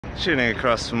Shooting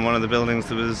across from one of the buildings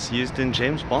that was used in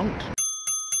James Bond.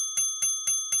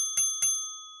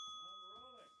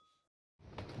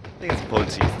 I think it's important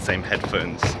to use the same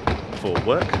headphones for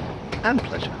work and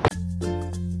pleasure.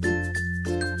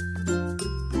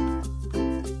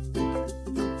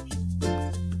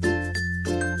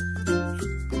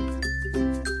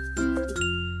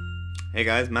 Hey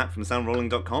guys, Matt from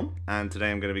Soundrolling.com, and today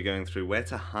I'm going to be going through where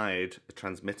to hide a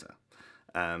transmitter.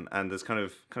 And there's kind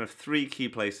of three key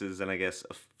places, and I guess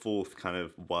a fourth kind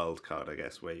of wild card, I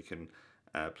guess, where you can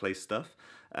place stuff.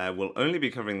 We'll only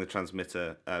be covering the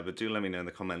transmitter, but do let me know in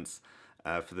the comments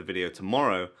for the video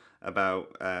tomorrow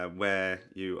about where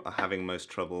you are having most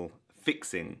trouble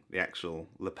fixing the actual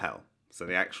lapel, so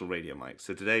the actual radio mic.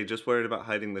 So today, just worried about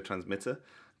hiding the transmitter,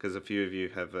 because a few of you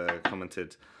have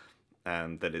commented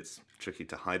that it's tricky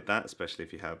to hide that, especially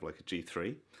if you have like a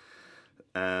G3.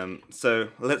 So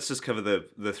let's just cover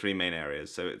the three main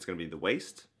areas. So it's going to be the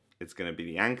waist, it's going to be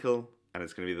the ankle, and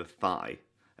it's going to be the thigh.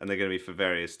 And they're going to be for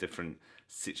various different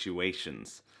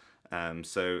situations.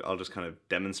 So I'll just kind of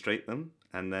demonstrate them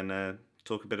and then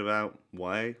talk a bit about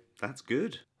why that's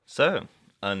good. So,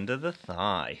 under the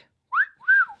thigh.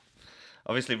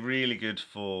 Obviously really good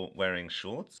for wearing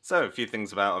shorts. So a few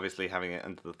things about obviously having it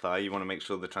under the thigh. You want to make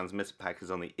sure the transmitter pack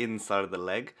is on the inside of the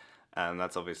leg. And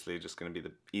that's obviously just going to be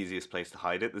the easiest place to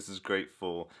hide it. This is great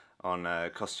for on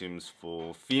costumes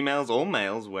for females or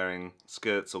males wearing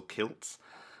skirts or kilts.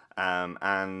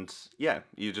 And yeah,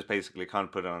 you just basically can't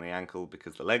put it on the ankle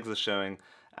because the legs are showing,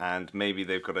 and maybe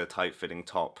they've got a tight fitting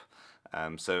top.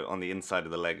 So on the inside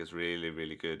of the leg is really,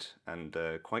 really good and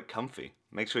quite comfy.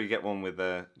 Make sure you get one with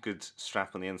a good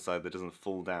strap on the inside that doesn't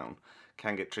fall down.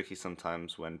 Can get tricky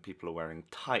sometimes when people are wearing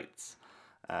tights.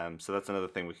 So that's another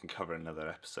thing we can cover in another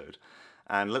episode.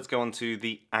 And let's go on to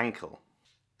the ankle.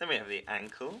 Then we have the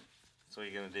ankle. So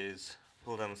what you're going to do is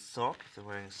pull down the sock if they're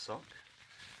wearing a sock.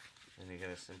 And you're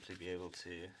going to simply be able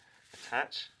to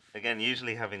attach. Again,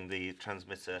 usually having the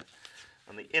transmitter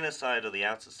on the inner side or the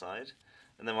outer side.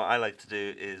 And then what I like to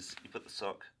do is you put the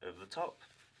sock over the top,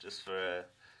 just for a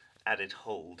added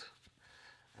hold.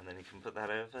 And then you can put that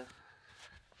over.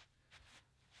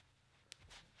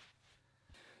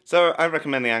 So I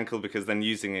recommend the ankle because then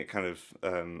using it kind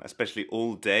of, especially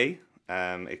all day,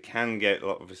 it can get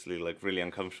obviously like really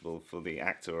uncomfortable for the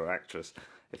actor or actress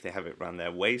if they have it around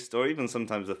their waist, or even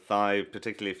sometimes the thigh,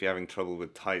 particularly if you're having trouble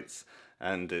with tights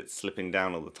and it's slipping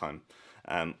down all the time.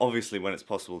 Obviously when it's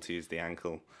possible to use the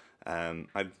ankle,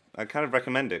 I kind of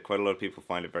recommend it. Quite a lot of people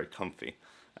find it very comfy.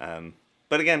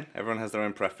 But again, everyone has their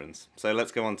own preference. So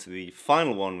let's go on to the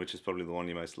final one, which is probably the one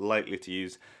you're most likely to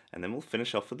use, and then we'll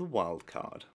finish off with the wild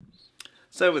card.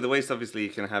 So with the waist, obviously you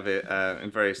can have it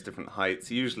in various different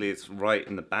heights. Usually it's right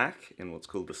in the back, in what's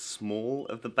called the small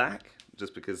of the back,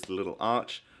 just because the little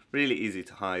arch, really easy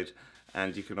to hide.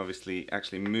 And you can obviously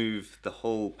actually move the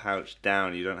whole pouch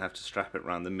down. You don't have to strap it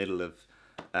around the middle of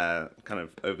kind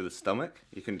of over the stomach.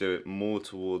 You can do it more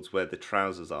towards where the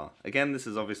trousers are. Again, this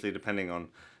is obviously depending on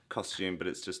costume, but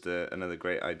it's just another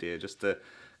great idea, just to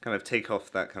kind of take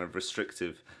off that kind of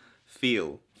restrictive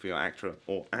feel for your actor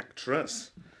or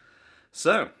actress.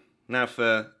 So, now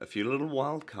for a few little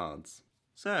wild cards.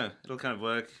 So, it'll kind of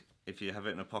work if you have it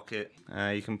in a pocket.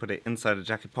 You can put it inside a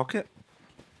jacket pocket.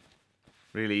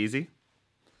 Really easy.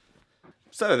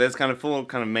 So there's kind of four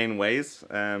kind of main ways,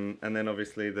 and then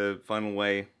obviously the final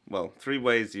way, well, three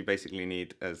ways you basically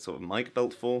need a sort of mic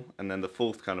belt for, and then the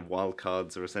fourth kind of wild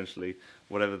cards are essentially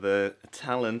whatever the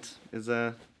talent is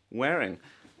wearing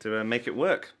to make it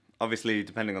work. Obviously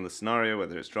depending on the scenario,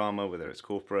 whether it's drama, whether it's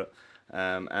corporate,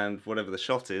 and whatever the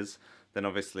shot is, then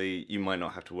obviously you might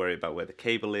not have to worry about where the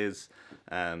cable is.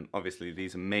 Obviously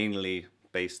these are mainly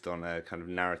based on a kind of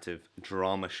narrative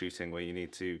drama shooting where you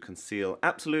need to conceal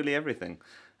absolutely everything,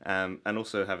 and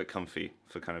also have it comfy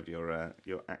for kind of your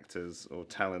actors or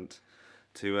talent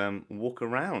to walk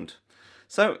around.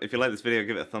 So if you like this video,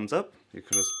 give it a thumbs up. You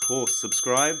can of course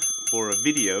subscribe for a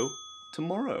video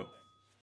tomorrow.